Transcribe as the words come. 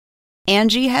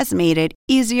Angie has made it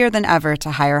easier than ever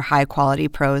to hire high-quality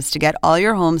pros to get all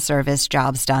your home service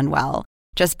jobs done well.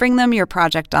 Just bring them your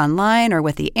project online or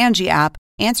with the Angie app,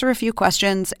 answer a few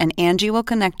questions, and Angie will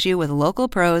connect you with local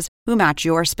pros who match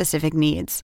your specific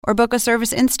needs. Or book a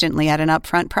service instantly at an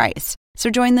upfront price. So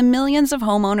join the millions of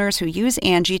homeowners who use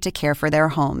Angie to care for their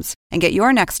homes and get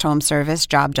your next home service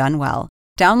job done well.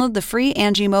 Download the free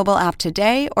Angie mobile app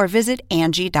today or visit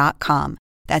Angie.com.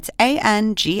 That's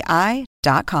ANGI.com.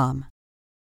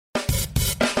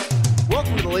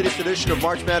 Welcome to the latest edition of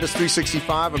March Madness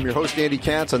 365. I'm your host, Andy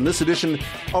Katz. On this edition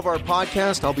of our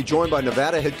podcast, I'll be joined by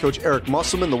Nevada head coach Eric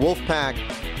Musselman. The Wolfpack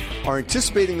are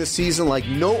anticipating this season like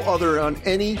no other in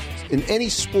any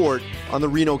sport on the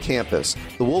Reno campus.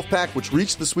 The Wolfpack, which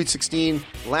reached the Sweet 16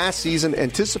 last season,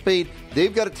 anticipate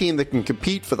they've got a team that can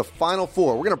compete for the Final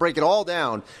Four. We're going to break it all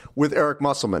down with Eric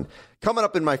Musselman. Coming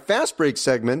up in my Fast Break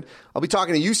segment, I'll be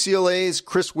talking to UCLA's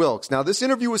Kris Wilkes. Now, this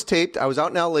interview was taped. I was out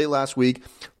in LA last week,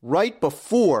 right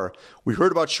before we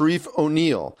heard about Shareef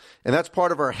O'Neal. And that's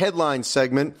part of our headline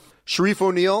segment. Shareef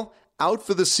O'Neal out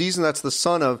for the season. That's the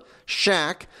son of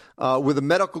Shaq with a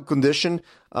medical condition.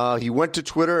 He went to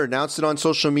Twitter, announced it on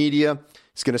social media.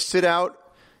 He's going to sit out,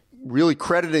 really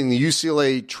crediting the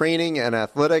UCLA training and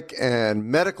athletic and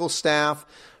medical staff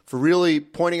for really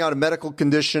pointing out a medical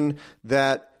condition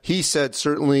that he said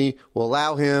certainly will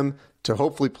allow him to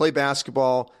hopefully play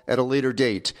basketball at a later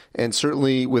date. And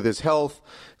certainly with his health,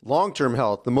 long-term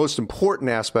health, the most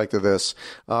important aspect of this,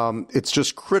 it's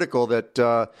just critical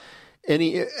that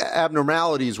any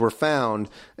abnormalities were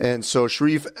found. And so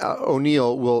Shareef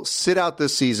O'Neal will sit out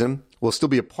this season, will still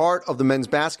be a part of the men's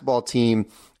basketball team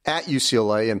at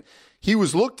UCLA. And he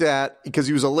was looked at, because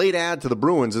he was a late add to the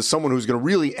Bruins, as someone who's going to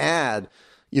really add,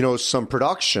 some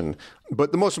production.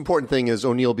 But the most important thing is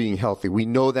O'Neal being healthy. We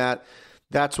know that.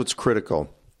 That's what's critical.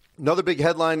 Another big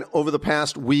headline over the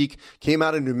past week came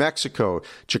out of New Mexico.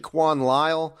 Jaquan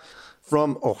Lyle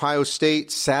from Ohio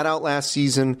State sat out last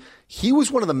season. He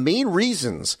was one of the main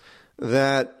reasons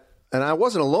that, and I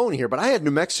wasn't alone here, but I had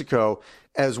New Mexico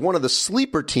as one of the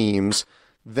sleeper teams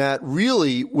that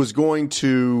really was going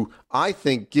to, I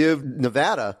think, give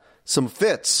Nevada some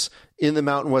fits in the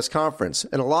Mountain West Conference.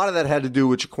 And a lot of that had to do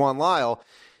with Jaquan Lyle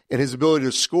and his ability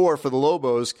to score for the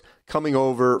Lobos coming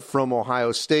over from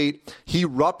Ohio State. He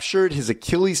ruptured his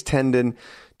Achilles tendon.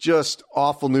 Just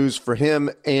awful news for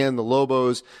him and the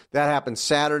Lobos. That happened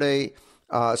Saturday.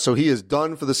 So he is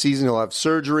done for the season. He'll have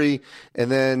surgery.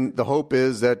 And then the hope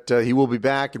is that he will be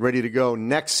back and ready to go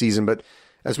next season. But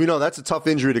as we know, that's a tough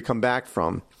injury to come back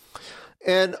from.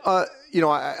 And, I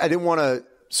didn't want to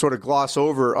sort of gloss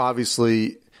over,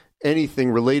 obviously, anything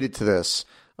related to this.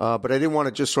 But I didn't want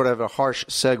to just sort of have a harsh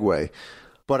segue.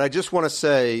 But I just want to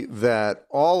say that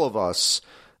all of us,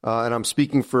 and I'm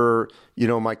speaking for,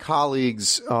 my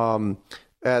colleagues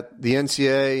at the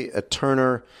NCAA, at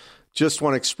Turner, just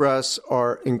want to express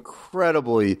our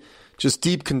incredibly just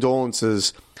deep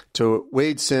condolences to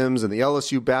Wade Sims and the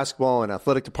LSU basketball and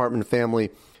athletic department family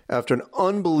after an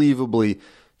unbelievably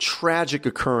tragic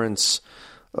occurrence.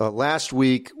 Last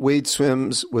week, Wade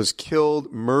Sims was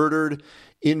killed, murdered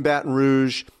in Baton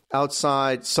Rouge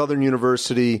outside Southern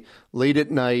University late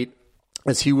at night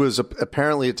as he was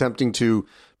apparently attempting to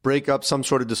break up some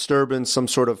sort of disturbance, some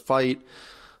sort of fight.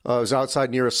 It was outside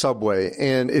near a subway.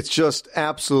 And it's just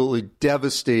absolutely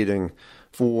devastating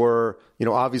for,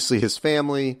 obviously his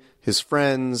family, his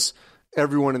friends,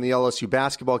 everyone in the LSU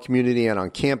basketball community and on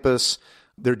campus.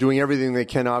 They're doing everything they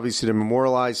can, obviously, to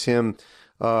memorialize him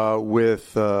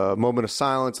with a moment of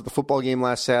silence at the football game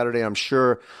last Saturday. I'm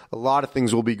sure a lot of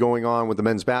things will be going on with the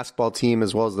men's basketball team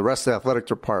as well as the rest of the athletic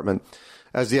department.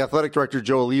 As the athletic director,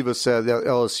 Joe Oliva, said at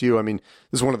LSU,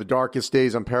 this is one of the darkest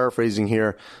days, I'm paraphrasing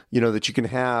here, that you can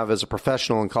have as a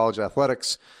professional in college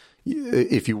athletics.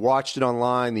 If you watched it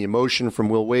online, the emotion from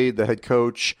Will Wade, the head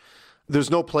coach, there's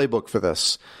no playbook for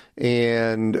this.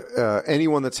 And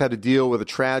anyone that's had to deal with a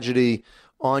tragedy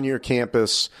on your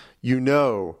campus,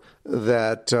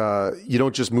 that you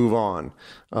don't just move on.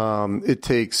 It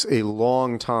takes a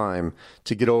long time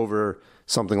to get over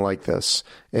something like this.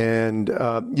 And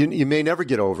you may never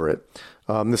get over it.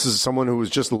 This is someone who was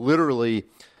just literally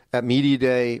at media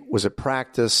day, was at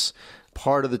practice,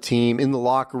 part of the team, in the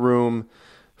locker room,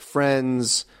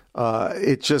 friends.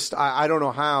 I don't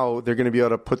know how they're going to be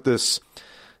able to put this,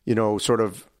 sort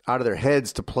of out of their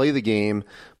heads to play the game,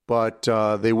 but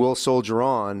they will soldier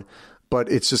on. But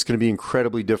it's just going to be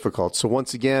incredibly difficult. So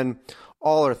once again,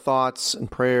 all our thoughts and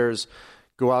prayers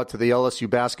go out to the LSU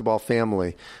basketball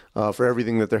family for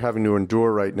everything that they're having to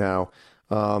endure right now.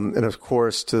 And of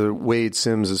course, to Wade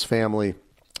Sims' family,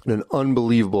 an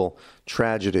unbelievable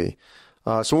tragedy.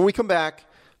 So when we come back,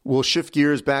 We'll shift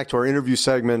gears back to our interview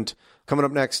segment. Coming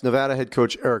up next, Nevada head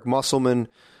coach Eric Musselman.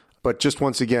 But just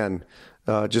once again,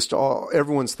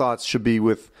 everyone's thoughts should be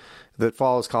with that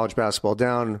follows college basketball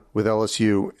down with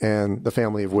LSU and the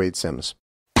family of Wade Sims.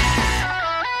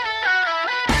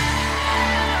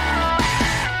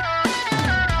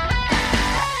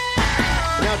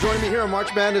 Now joining me here on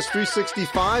March Madness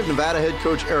 365, Nevada head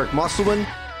coach Eric Musselman.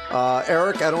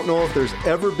 Eric, I don't know if there's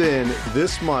ever been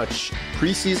this much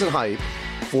preseason hype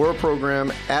for a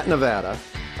program at Nevada.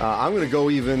 I'm going to go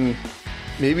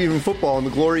maybe even football in the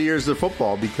glory years of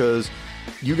football, because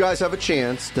you guys have a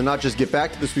chance to not just get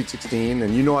back to the Sweet 16,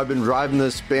 and I've been driving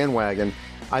this bandwagon.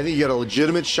 I think you got a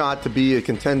legitimate shot to be a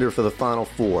contender for the Final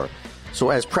Four.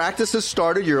 So as practice has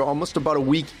started, you're almost about a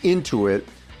week into it.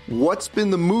 What's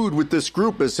been the mood with this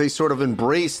group as they sort of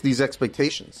embrace these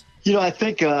expectations? I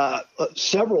think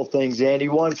several things, Andy.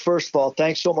 One, first of all,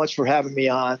 thanks so much for having me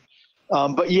on.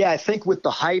 But yeah, I think with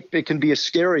the hype, it can be a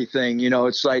scary thing.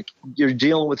 It's like you're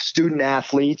dealing with student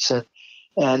athletes and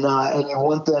you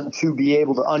want them to be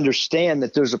able to understand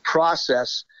that there's a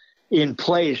process in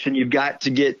place, and you've got to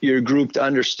get your group to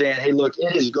understand, hey, look,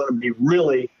 it is going to be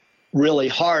really, really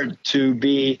hard to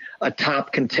be a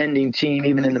top contending team,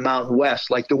 even in the Mountain West.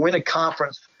 Like, to win a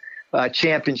conference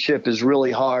championship is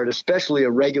really hard, especially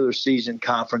a regular season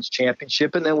conference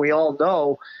championship. And then we all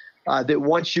know that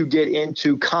once you get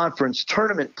into conference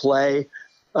tournament play,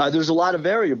 there's a lot of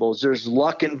variables. There's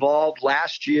luck involved.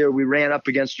 Last year, we ran up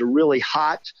against a really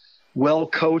hot,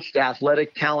 well-coached,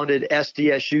 athletic, talented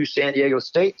SDSU San Diego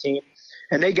State team,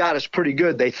 and they got us pretty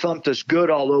good. They thumped us good,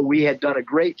 although we had done a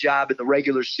great job in the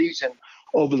regular season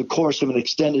over the course of an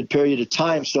extended period of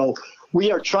time. So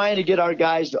we are trying to get our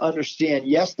guys to understand,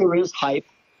 yes, there is hype,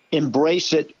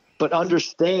 embrace it, but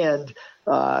understand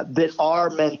that our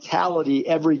mentality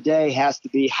every day has to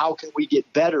be, how can we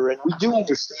get better? And we do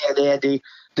understand, Andy,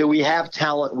 that we have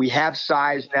talent, we have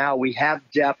size now, we have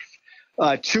depth.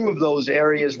 Two of those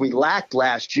areas we lacked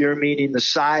last year, meaning the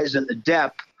size and the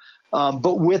depth.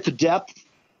 But with depth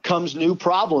comes new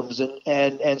problems.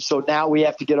 And so now we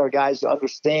have to get our guys to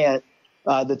understand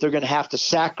that they're going to have to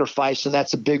sacrifice. And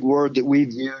that's a big word that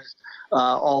we've used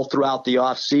all throughout the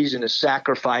offseason, is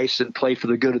sacrifice and play for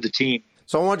the good of the team.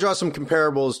 So I want to draw some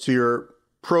comparables to your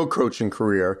pro coaching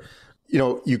career.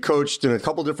 You coached in a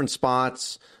couple different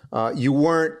spots. You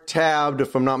weren't tabbed,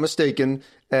 if I'm not mistaken,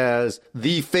 as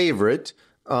the favorite.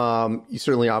 You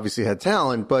certainly obviously had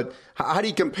talent, but how do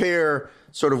you compare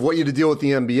sort of what you had to deal with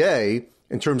the NBA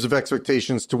in terms of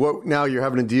expectations to what now you're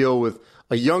having to deal with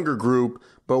a younger group,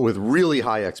 but with really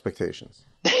high expectations?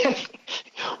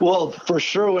 Well, for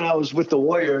sure, when I was with the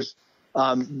Warriors,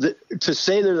 to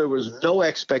say that there was no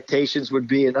expectations would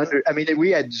be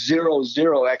we had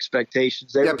zero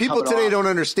expectations. People today don't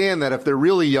understand that if they're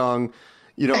really young,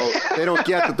 they don't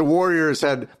get that the Warriors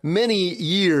had many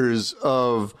years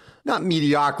of not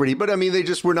mediocrity, but they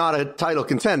just were not a title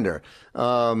contender.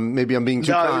 Maybe I'm being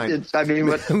too kind.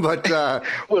 But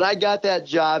when I got that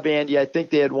job, Andy, I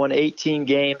think they had won 18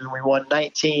 games and we won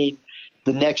 19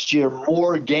 the next year,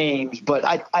 more games. But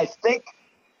I think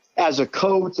as a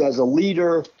coach, as a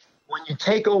leader, when you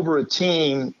take over a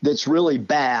team that's really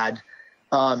bad,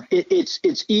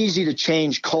 it's easy to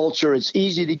change culture. It's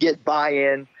easy to get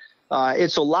buy-in.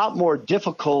 It's a lot more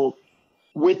difficult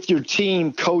with your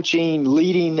team, coaching,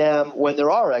 leading them when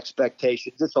there are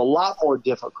expectations. It's a lot more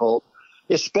difficult,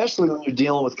 especially when you're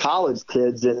dealing with college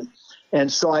kids.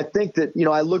 And so I think that,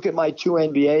 I look at my two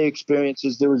NBA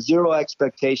experiences, there was zero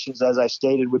expectations, as I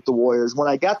stated, with the Warriors. When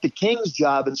I got the Kings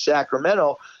job in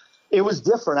Sacramento, it was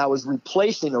different. I was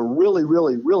replacing a really,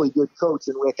 really, really good coach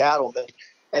in Rick Adelman,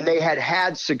 and they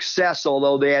had success,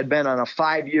 although they had been on a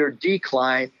 5-year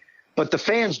decline. But the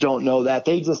fans don't know that.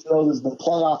 They just know there's been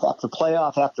playoff after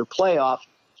playoff after playoff.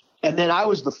 And then I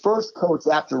was the first coach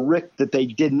after Rick that they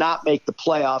did not make the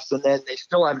playoffs, and then they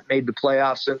still haven't made the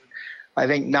playoffs in, I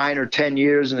think, 9 or 10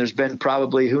 years, and there's been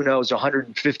probably,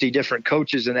 150 different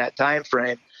coaches in that time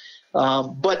frame.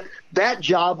 But that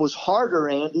job was harder,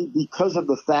 Andy, because of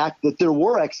the fact that there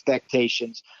were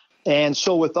expectations. And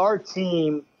so with our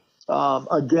team,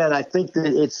 again, I think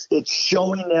that it's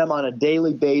showing them on a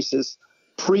daily basis,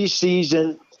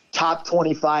 preseason, top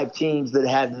 25 teams that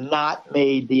have not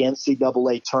made the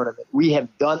NCAA tournament. We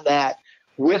have done that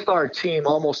with our team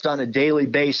almost on a daily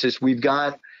basis. We've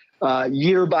gone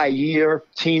year by year,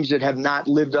 teams that have not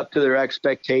lived up to their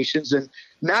expectations, and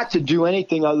not to do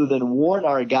anything other than warn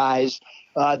our guys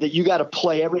that you got to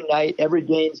play every night. Every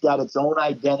game's got its own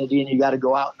identity, and you got to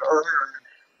go out and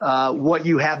earn what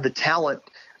you have the talent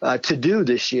to do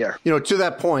this year. To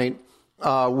that point,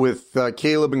 with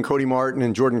Caleb and Cody Martin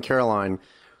and Jordan Caroline,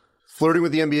 flirting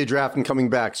with the NBA draft and coming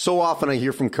back. So often I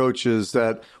hear from coaches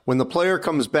that when the player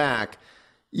comes back,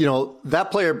 that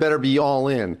player better be all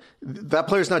in. That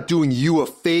player's not doing you a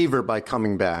favor by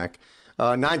coming back.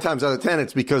 9 times out of 10,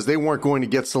 it's because they weren't going to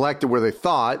get selected where they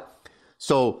thought.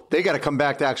 So they got to come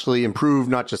back to actually improve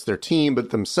not just their team,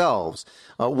 but themselves.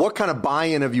 What kind of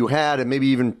buy-in have you had, and maybe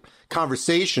even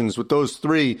conversations with those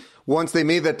three once they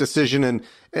made that decision and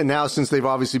now since they've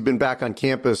obviously been back on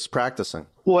campus practicing?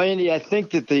 Well, Andy, I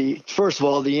think that first of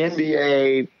all, the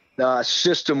NBA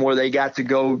system where they got to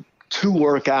go to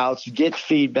workouts, get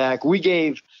feedback, we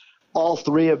gave all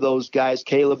three of those guys,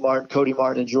 Caleb Martin, Cody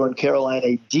Martin, and Jordan Caroline,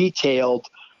 a detailed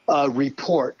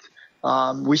report.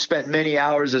 We spent many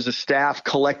hours as a staff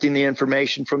collecting the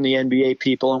information from the NBA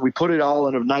people, and we put it all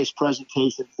in a nice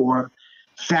presentation for them,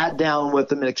 sat down with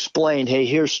them and explained, hey,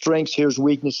 here's strengths, here's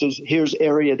weaknesses, here's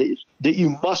area that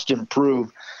you must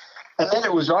improve. And then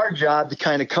it was our job to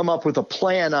kind of come up with a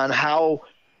plan on how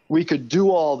we could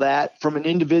do all that from an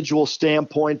individual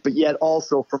standpoint, but yet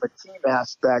also from a team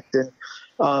aspect. And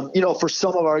for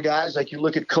some of our guys, like you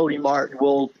look at Cody Martin,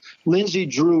 well, Lindsey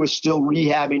Drew is still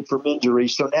rehabbing from injury.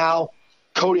 So now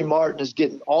Cody Martin is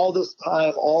getting all this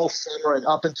time all summer and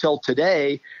up until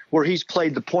today where he's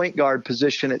played the point guard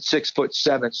position at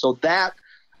 6'7". So that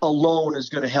alone is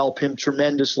going to help him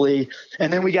tremendously.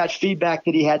 And then we got feedback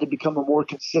that he had to become a more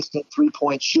consistent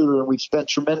three-point shooter, and we've spent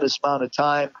tremendous amount of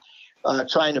time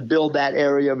trying to build that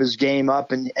area of his game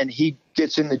up, and he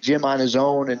gets in the gym on his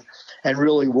own and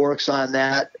really works on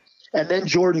that. And then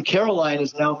Jordan Caroline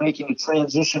is now making a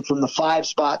transition from the 5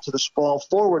 spot to the small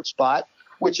forward spot,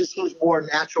 which is his more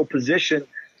natural position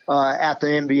at the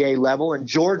NBA level. And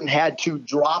Jordan had to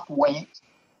drop weight,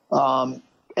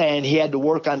 and he had to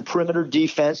work on perimeter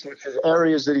defense, which is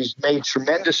areas that he's made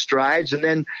tremendous strides. And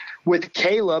then with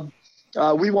Caleb,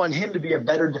 we want him to be a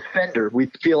better defender. We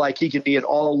feel like he can be an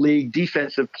all-league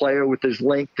defensive player with his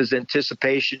length, his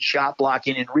anticipation, shot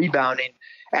blocking, and rebounding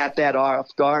at that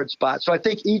off-guard spot. So I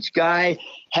think each guy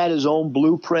had his own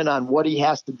blueprint on what he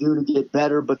has to do to get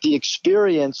better, but the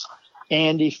experience,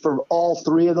 Andy, for all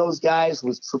three of those guys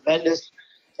was tremendous.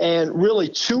 And really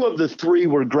 2 of the 3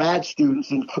 were grad students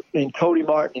in Cody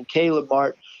Martin and Caleb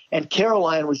Martin, and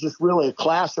Caroline was just really a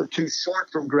class or 2 short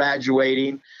from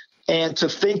graduating. And to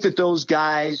think that those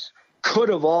guys could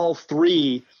have all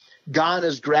 3 gone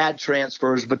as grad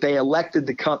transfers, but they elected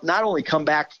to not only come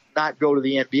back, not go to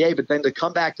the NBA, but then to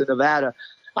come back to Nevada,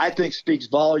 I think speaks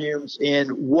volumes in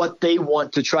what they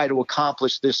want to try to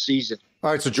accomplish this season.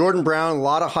 All right, so Jordan Brown, a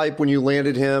lot of hype when you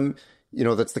landed him.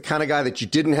 That's the kind of guy that you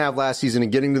didn't have last season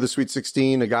and getting to the Sweet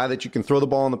 16, a guy that you can throw the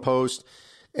ball in the post.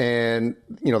 And,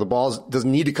 the ball doesn't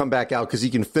need to come back out because he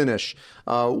can finish.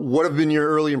 What have been your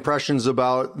early impressions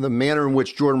about the manner in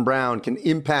which Jordan Brown can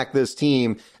impact this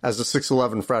team as a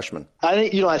 6'11" freshman? I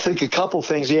think a couple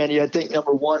things, Andy. I think,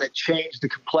 number one, it changed the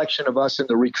complexion of us in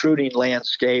the recruiting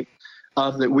landscape,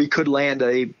 that we could land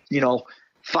a,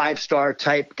 5-star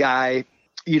type guy,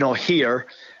 here,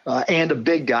 and a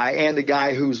big guy, and a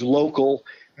guy who's local,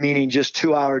 meaning just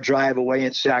 2-hour drive away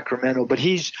in Sacramento. But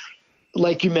he's,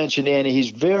 like you mentioned, Andy, he's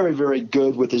very, very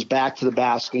good with his back to the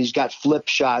basket. He's got flip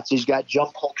shots. He's got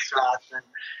jump hook shots. And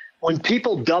when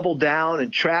people double down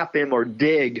and trap him or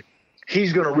dig,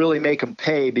 he's going to really make them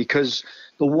pay, because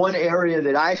the one area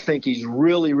that I think he's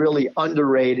really, really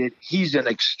underrated, he's an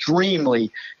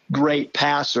extremely great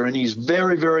passer, and he's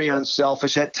very, very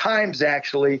unselfish. At times,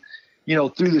 actually,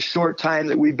 through the short time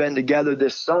that we've been together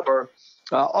this summer,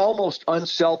 almost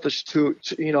unselfish to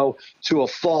a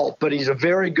fault, but he's a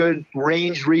very good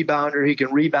range rebounder. He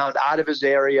can rebound out of his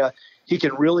area. He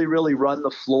can really, really run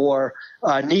the floor.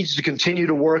 Needs to continue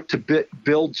to work to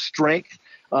build strength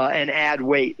and add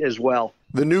weight as well.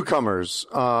 The newcomers,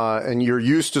 and you're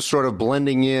used to sort of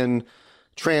blending in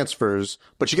transfers,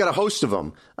 but you got a host of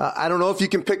them. I don't know if you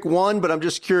can pick one, but I'm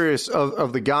just curious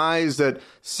of the guys that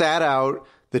sat out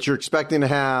that you're expecting to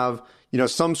have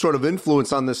some sort of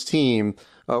influence on this team.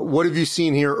 What have you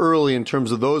seen here early in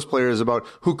terms of those players about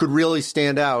who could really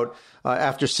stand out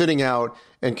after sitting out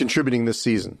and contributing this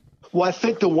season? Well, I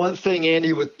think the one thing,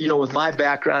 Andy, with my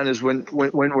background is when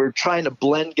we're trying to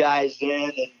blend guys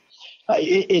in, and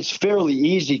it's fairly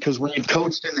easy because when you've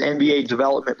coached in the NBA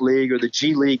Development League or the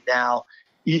G League now,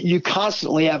 you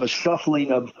constantly have a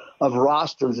shuffling of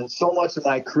rosters, and so much of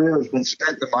my career has been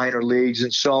spent in the minor leagues.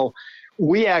 And so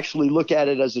we actually look at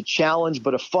it as a challenge,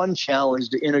 but a fun challenge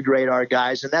to integrate our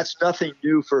guys. And that's nothing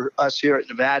new for us here at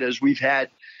Nevada. As we've had,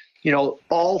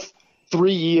 all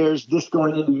 3 years, this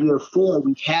going into year 4,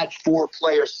 we've had 4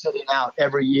 players sitting out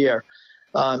every year.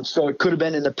 So it could have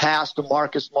been in the past a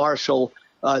Marcus Marshall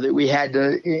that we had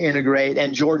to integrate,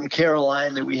 and Jordan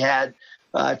Caroline that we had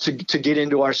to get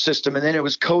into our system. And then it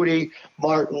was Cody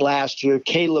Martin last year,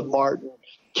 Caleb Martin,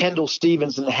 Kendall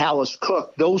Stevens, and Hallis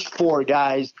Cook. Those 4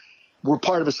 guys were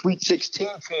part of a Sweet 16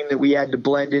 team that we had to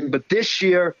blend in. But this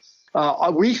year,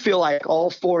 we feel like all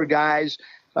 4 guys,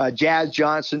 Jazz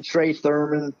Johnson, Trey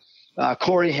Thurman,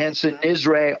 Corey Henson,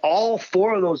 Nizre, all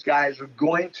 4 of those guys are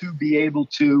going to be able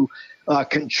to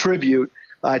contribute.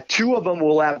 2 of them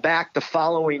will have back the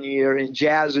following year in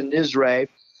Jazz and Nizre.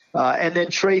 And then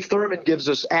Trey Thurman gives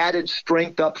us added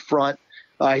strength up front.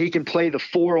 He can play the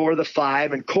 4 or the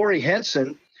 5. And Corey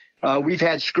Henson, we've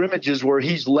had scrimmages where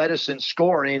he's led us in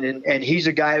scoring, and he's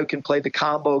a guy who can play the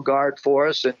combo guard for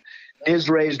us. And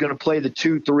Nizre is going to play the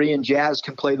 2-3, and Jazz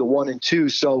can play the 1 and 2.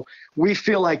 So we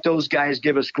feel like those guys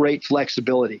give us great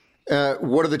flexibility.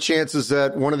 What are the chances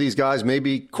that one of these guys,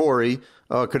 maybe Corey,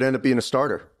 could end up being a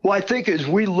starter? Well, I think as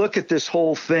we look at this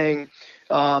whole thing,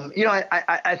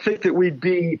 I think that we'd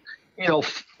be,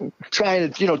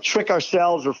 trying to, trick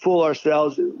ourselves or fool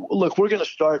ourselves. Look, we're going to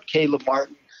start Caleb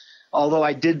Martin, although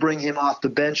I did bring him off the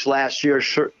bench last year,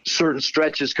 certain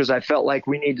stretches, because I felt like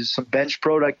we needed some bench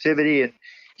productivity, and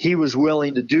he was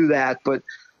willing to do that. But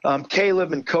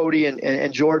Caleb and Cody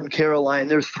and Jordan Caroline,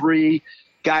 they're 3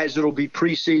 guys that will be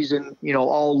preseason,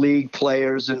 all league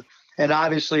players, and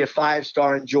obviously a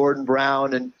 5-star in Jordan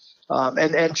Brown,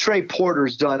 and Trey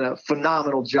Porter's done a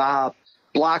phenomenal job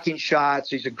blocking shots.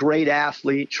 He's a great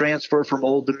athlete, transfer from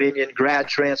Old Dominion, grad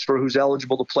transfer who's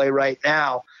eligible to play right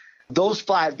now. Those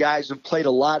 5 guys have played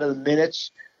a lot of the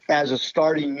minutes as a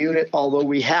starting unit, although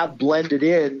we have blended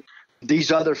in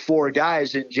these other 4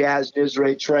 guys in Jazz,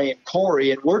 Nizre, Trey, and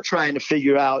Corey, and we're trying to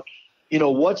figure out,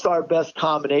 what's our best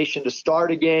combination to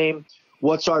start a game,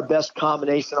 what's our best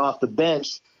combination off the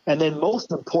bench, and then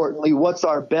most importantly, what's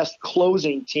our best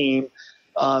closing team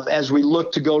as we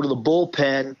look to go to the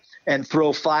bullpen and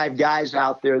throw 5 guys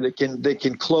out there that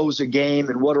can close a game,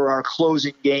 and what are our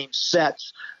closing game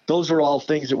sets. Those are all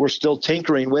things that we're still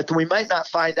tinkering with, and we might not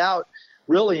find out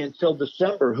really until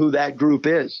December who that group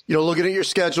is. Looking at your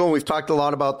schedule, and we've talked a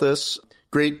lot about this,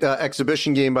 great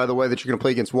exhibition game, by the way, that you're going to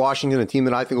play against Washington, a team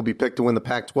that I think will be picked to win the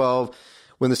Pac-12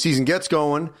 when the season gets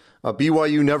going.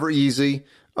 BYU, never easy.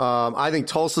 I think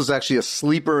Tulsa's actually a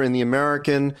sleeper in the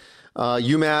American.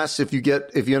 UMass,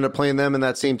 if you end up playing them in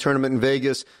that same tournament in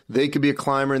Vegas, they could be a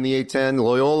climber in the A10.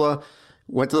 Loyola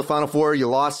went to the Final Four. You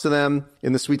lost to them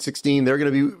in the Sweet 16. They're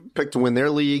going to be picked to win their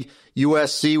league.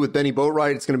 USC with Benny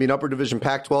Boatwright, it's going to be an upper division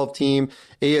Pac-12 team.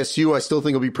 ASU, I still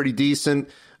think will be pretty decent.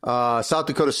 South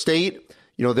Dakota State,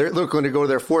 they're going to go to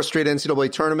their 4th straight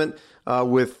NCAA tournament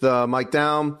with Mike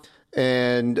Down.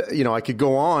 And, I could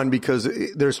go on because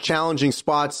there's challenging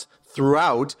spots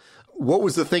throughout. What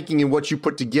was the thinking in what you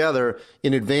put together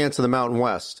in advance of the Mountain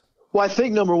West? Well, I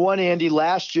think number one, Andy,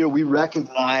 last year we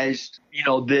recognized,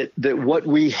 that what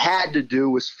we had to do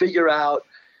was figure out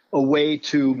a way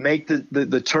to make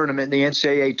the tournament, the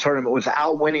NCAA tournament,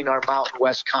 without winning our Mountain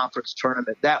West Conference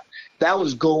tournament. That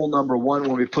was goal number one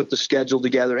when we put the schedule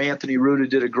together. Anthony Ruda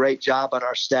did a great job on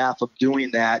our staff of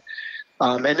doing that.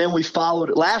 And then we followed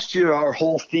it. Last year, our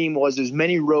whole theme was as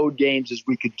many road games as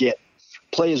we could get.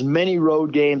 Play as many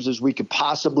road games as we could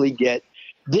possibly get.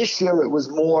 This year, it was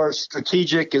more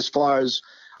strategic as far as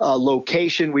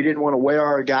location. We didn't want to wear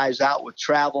our guys out with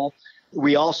travel.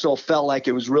 We also felt like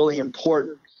it was really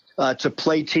important to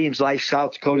play teams like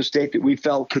South Dakota State that we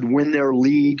felt could win their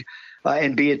league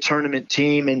and be a tournament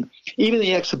team. And even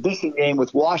the exhibition game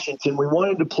with Washington, we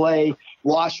wanted to play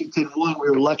Washington 1. We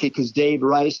were lucky because Dave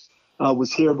Rice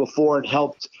was here before and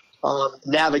helped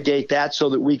navigate that so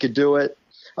that we could do it.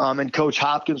 And Coach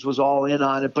Hopkins was all in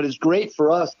on it. But it's great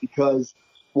for us because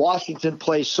Washington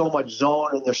plays so much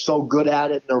zone and they're so good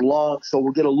at it and they're long. So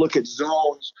we're going to look at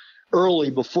zones early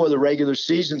before the regular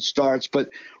season starts. But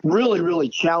really, really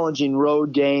challenging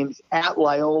road games at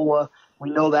Loyola.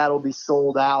 We know that'll be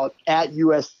sold out. At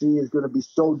USC is going to be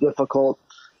so difficult.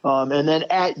 And then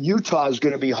at Utah is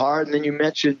going to be hard. And then you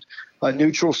mentioned a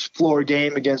neutral floor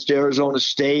game against Arizona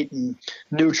State and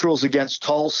neutrals against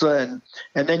Tulsa.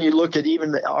 And then you look at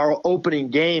even our opening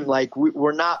game, like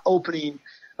we're not opening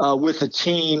with a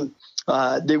team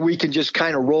that we can just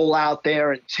kind of roll out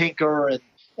there and tinker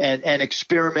and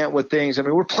experiment with things. I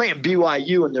mean, we're playing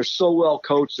BYU and they're so well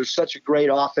coached. They're such a great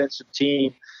offensive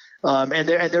team. And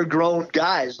they're grown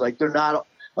guys. Like they're not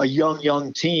a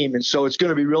young team. And so it's going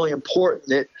to be really important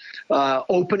that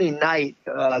opening night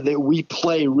that we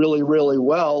play really, really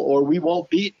well, or we won't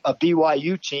beat a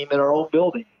BYU team in our own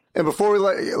building. And before we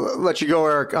let you go,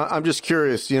 Eric, I'm just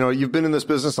curious. You've been in this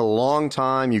business a long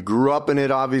time. You grew up in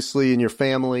it, obviously, in your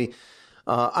family.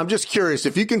 I'm just curious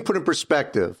if you can put in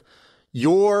perspective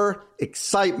your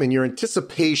excitement, your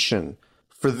anticipation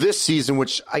for this season,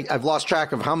 which I've lost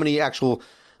track of how many actual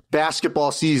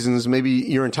basketball seasons, maybe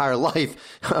your entire life,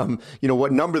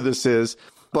 what number this is.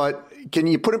 But can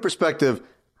you put in perspective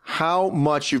how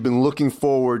much you've been looking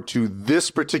forward to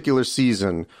this particular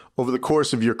season over the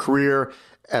course of your career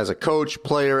as a coach,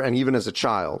 player, and even as a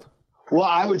child? Well,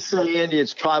 I would say, Andy,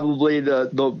 it's probably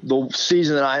the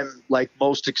season that I'm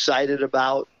most excited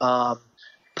about.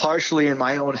 Partially in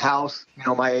my own house,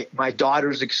 my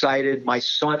daughter's excited. My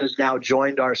son has now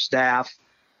joined our staff.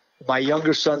 My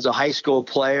younger son's a high school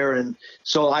player, and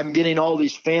so I'm getting all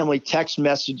these family text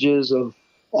messages of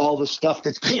all the stuff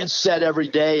that's being said every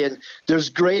day, and there's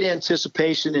great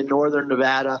anticipation in Northern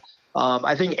Nevada.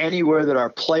 I think anywhere that our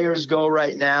players go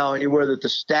right now, anywhere that the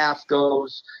staff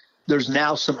goes, there's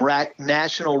now some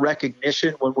national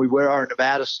recognition when we wear our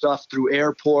Nevada stuff through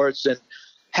airports. And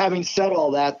having said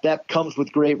all that, that comes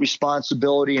with great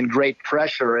responsibility and great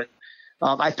pressure. And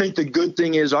I think the good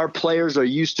thing is our players are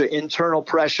used to internal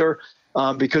pressure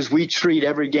because we treat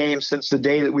every game since the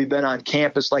day that we've been on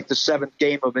campus like the seventh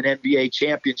game of an NBA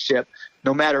championship,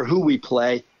 no matter who we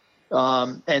play.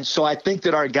 And so I think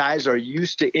that our guys are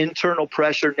used to internal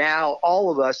pressure. Now,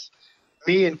 all of us,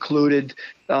 me included,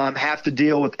 have to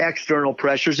deal with external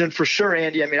pressures. And for sure,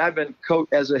 Andy, I've been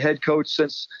as a head coach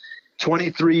since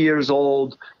 23 years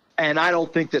old. And I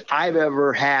don't think that I've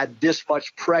ever had this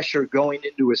much pressure going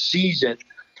into a season.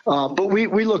 But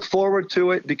we look forward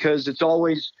to it because it's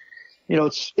always,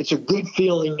 it's a good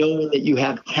feeling knowing that you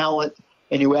have talent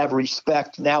and you have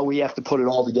respect. Now we have to put it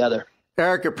all together.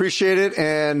 Eric, appreciate it,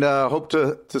 and hope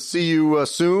to see you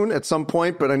soon at some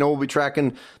point. But I know we'll be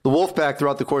tracking the Wolfpack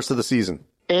throughout the course of the season.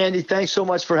 Andy, thanks so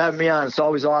much for having me on. It's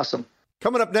always awesome.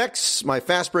 Coming up next, my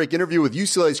fast break interview with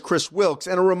UCLA's Kris Wilkes,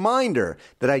 and a reminder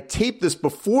that I taped this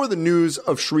before the news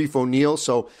of Shareef O'Neal.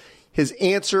 So his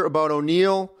answer about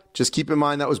O'Neal, just keep in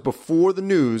mind that was before the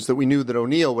news that we knew that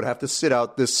O'Neal would have to sit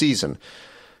out this season.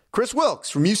 Kris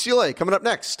Wilkes from UCLA coming up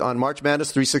next on March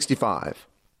Madness 365.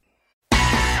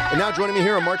 And now joining me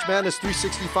here on March Madness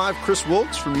 365, Kris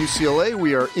Wilkes from UCLA.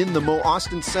 We are in the Mo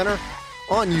Austin Center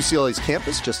on UCLA's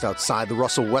campus, just outside the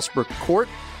Russell Westbrook court.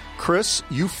 Kris,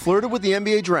 you flirted with the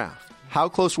NBA draft. How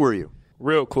close were you?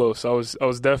 Real close. I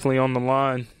was definitely on the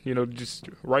line, just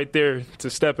right there to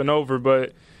stepping over,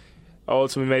 but I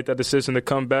ultimately made that decision to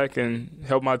come back and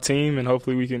help my team, and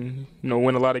hopefully we can,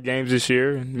 win a lot of games this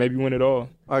year and maybe win it all.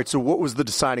 All right, so what was the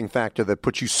deciding factor that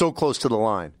put you so close to the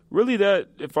line? Really that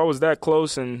if I was that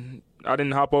close and I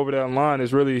didn't hop over that line,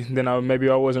 it's really then maybe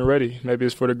I wasn't ready. Maybe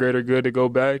it's for the greater good to go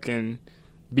back and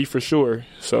be for sure.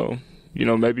 So,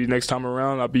 maybe next time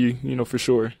around I'll be, for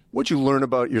sure. What'd you learn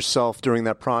about yourself during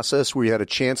that process where you had a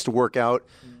chance to work out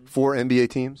for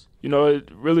NBA teams?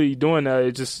 Really doing that,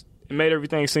 it made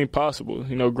everything seem possible.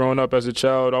 Growing up as a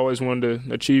child, I always wanted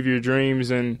to achieve your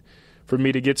dreams, and for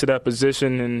me to get to that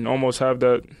position and almost have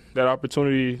that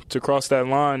opportunity to cross that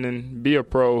line and be a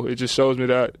pro, it just shows me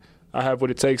that I have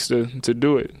what it takes to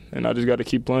do it. And I just got to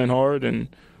keep playing hard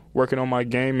and working on my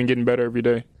game and getting better every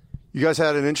day. You guys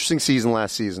had an interesting season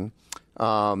last season.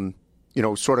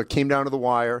 Sort of came down to the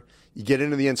wire. You get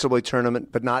into the NCAA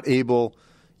tournament, but not able,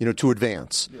 to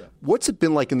advance. Yeah. What's it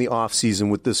been like in the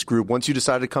offseason with this group once you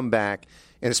decided to come back,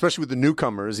 and especially with the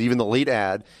newcomers, even the late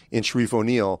add in Shareef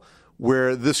O'Neal,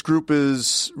 where this group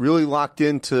is really locked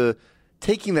into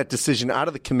taking that decision out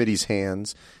of the committee's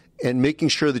hands and making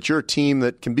sure that you're a team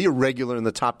that can be a regular in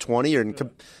the top 20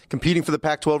 and competing for the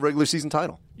Pac-12 regular season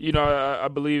title? I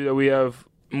believe that we have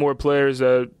more players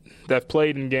that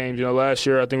played in games. Last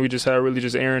year I think we just had really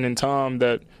just Aaron and Tom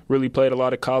that really played a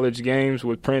lot of college games,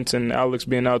 with Prince and Alex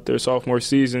being out there sophomore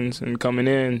seasons and coming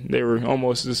in. They were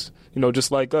almost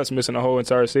just like us, missing a whole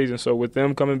entire season. So with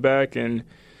them coming back and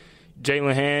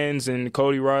Jalen Hands and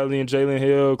Cody Riley and Jalen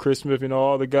Hill, Chris Smith,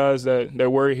 all the guys that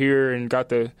were here and got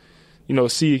to,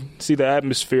 see the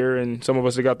atmosphere, and some of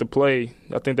us that got to play,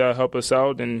 I think that'll help us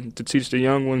out and to teach the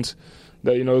young ones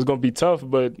that, it's going to be tough,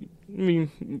 but they're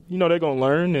going to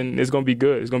learn, and it's going to be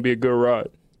good. It's going to be a good ride.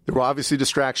 There were obviously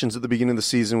distractions at the beginning of the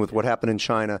season with what happened in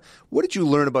China. What did you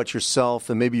learn about yourself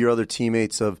and maybe your other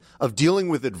teammates of dealing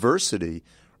with adversity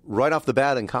right off the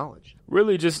bat in college?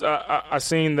 Really just I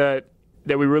seen that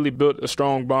we really built a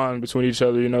strong bond between each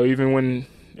other, even when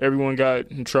everyone got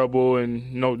in trouble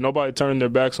and nobody turned their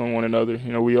backs on one another.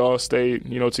 We all stayed,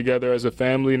 together as a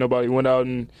family. Nobody went out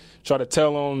and tried to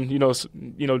tell on,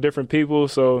 different people.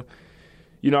 So,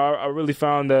 I really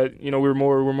found that, we're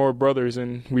more brothers,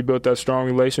 and we built that strong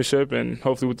relationship. And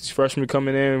hopefully with these freshmen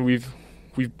coming in, we've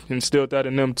instilled that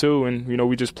in them too. And,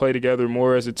 we just play together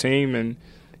more as a team and,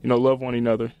 love one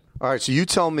another. All right, so you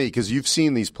tell me, because you've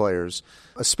seen these players,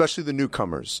 especially the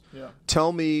newcomers. Yeah.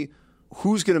 Tell me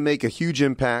who's going to make a huge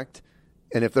impact?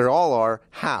 And if they all are,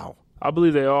 how? I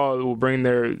believe they all will bring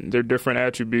their different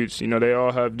attributes. They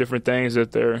all have different things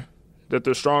that they're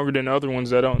stronger than other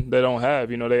ones that don't have.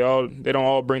 They don't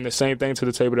all bring the same thing to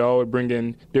the table. They all bring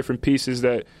in different pieces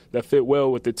that fit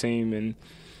well with the team. And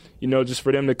just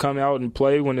for them to come out and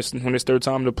play when it's their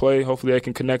time to play, hopefully they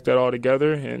can connect that all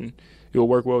together and it'll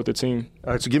work well with the team.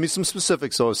 All right, so give me some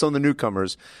specifics, so some of the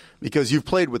newcomers, because you've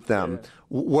played with them. Yeah.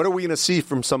 What are we going to see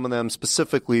from some of them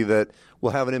specifically that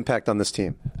will have an impact on this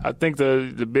team? I think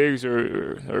the bigs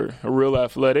are real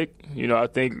athletic. I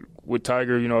think with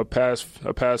Tiger, a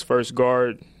pass first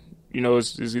guard,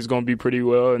 is going to be pretty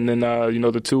well. And then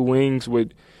the two wings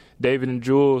with David and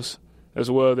Jules as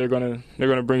well. They're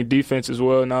gonna bring defense as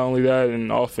well. Not only that,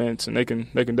 and offense, and they can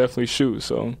definitely shoot.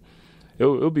 So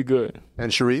it'll be good.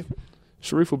 And Sharif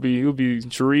will be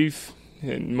Sharif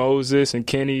and Moses and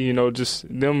Kenny. Just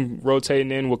them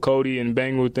rotating in with Cody and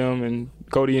bang with them, and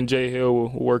Cody and Jay Hill will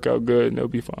work out good, and they'll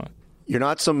be fine. You're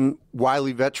not some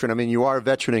wily veteran. I mean, you are a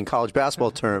veteran in college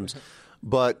basketball terms.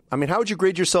 But, I mean, how would you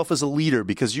grade yourself as a leader?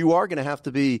 Because you are going to have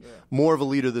to be more of a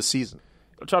leader this season.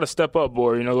 I'll try to step up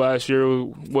more. Last year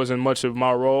wasn't much of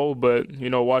my role, but,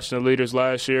 watching the leaders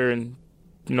last year and,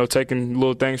 taking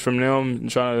little things from them and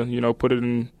trying to, put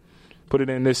it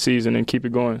in this season and keep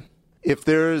it going. If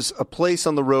there's a place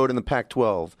on the road in the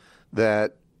Pac-12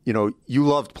 that, you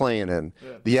loved playing in,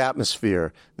 the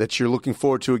atmosphere that you're looking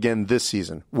forward to again this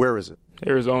season, where is it?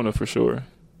 Arizona for sure.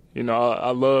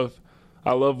 I love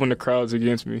when the crowd's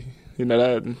against me.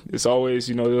 That it's always,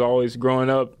 there's always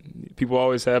growing up, people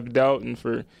always have doubt, and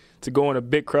to go in a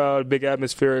big crowd, big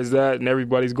atmosphere as that, and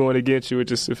everybody's going against you, it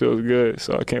feels good.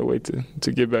 So I can't wait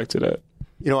to get back to that.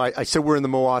 I said we're in the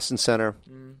Mo Austin Center.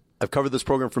 I've covered this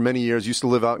program for many years. Used to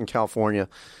live out in California.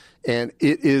 And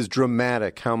it is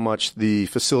dramatic how much the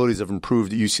facilities have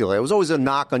improved at UCLA. It was always a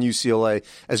knock on UCLA.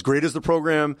 As great as the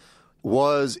program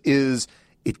is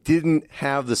it didn't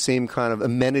have the same kind of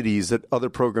amenities that other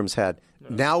programs had.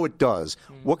 No. Now it does.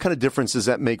 What kind of difference does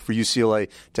that make for UCLA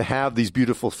to have these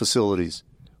beautiful facilities?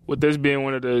 With this being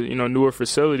one of the newer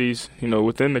facilities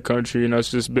within the country, it's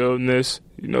just building this.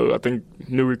 I think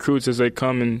new recruits as they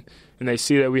come and they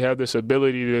see that we have this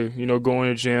ability to go in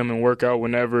the gym and work out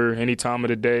whenever, any time of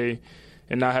the day,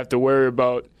 and not have to worry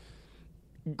about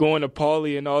going to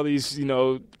Pauly and all these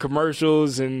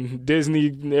commercials and Disney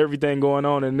and everything going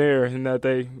on in there, and that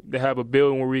they have a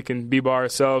building where we can be by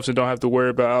ourselves and don't have to worry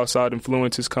about outside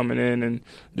influences coming in and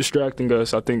distracting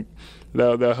us. I think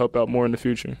that'll help out more in the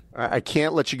future. I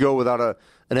can't let you go without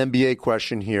an NBA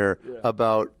question here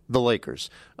about the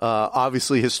Lakers.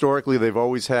 Obviously, historically, they've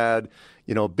always had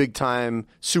big-time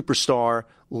superstar, a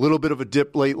little bit of a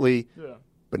dip lately,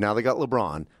 but now they got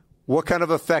LeBron. What kind of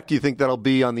effect do you think that'll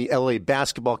be on the L.A.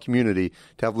 basketball community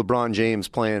to have LeBron James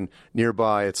playing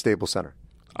nearby at Staples Center?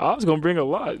 I was going to bring a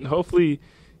lot. Hopefully,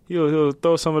 he'll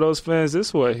throw some of those fans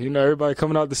this way. Everybody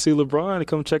coming out to see LeBron and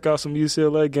come check out some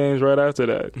UCLA games right after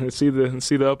that and see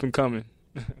the up and coming.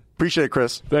 Appreciate it,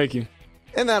 Kris. Thank you.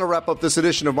 And that'll wrap up this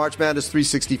edition of March Madness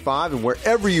 365. And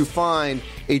wherever you find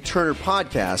a Turner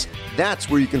podcast, that's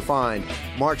where you can find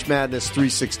March Madness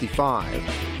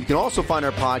 365. You can also find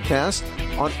our podcast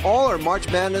on all our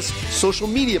March Madness social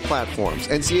media platforms,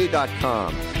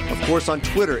 NCAA.com, of course on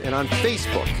Twitter and on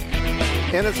Facebook.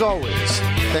 And as always,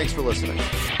 thanks for listening.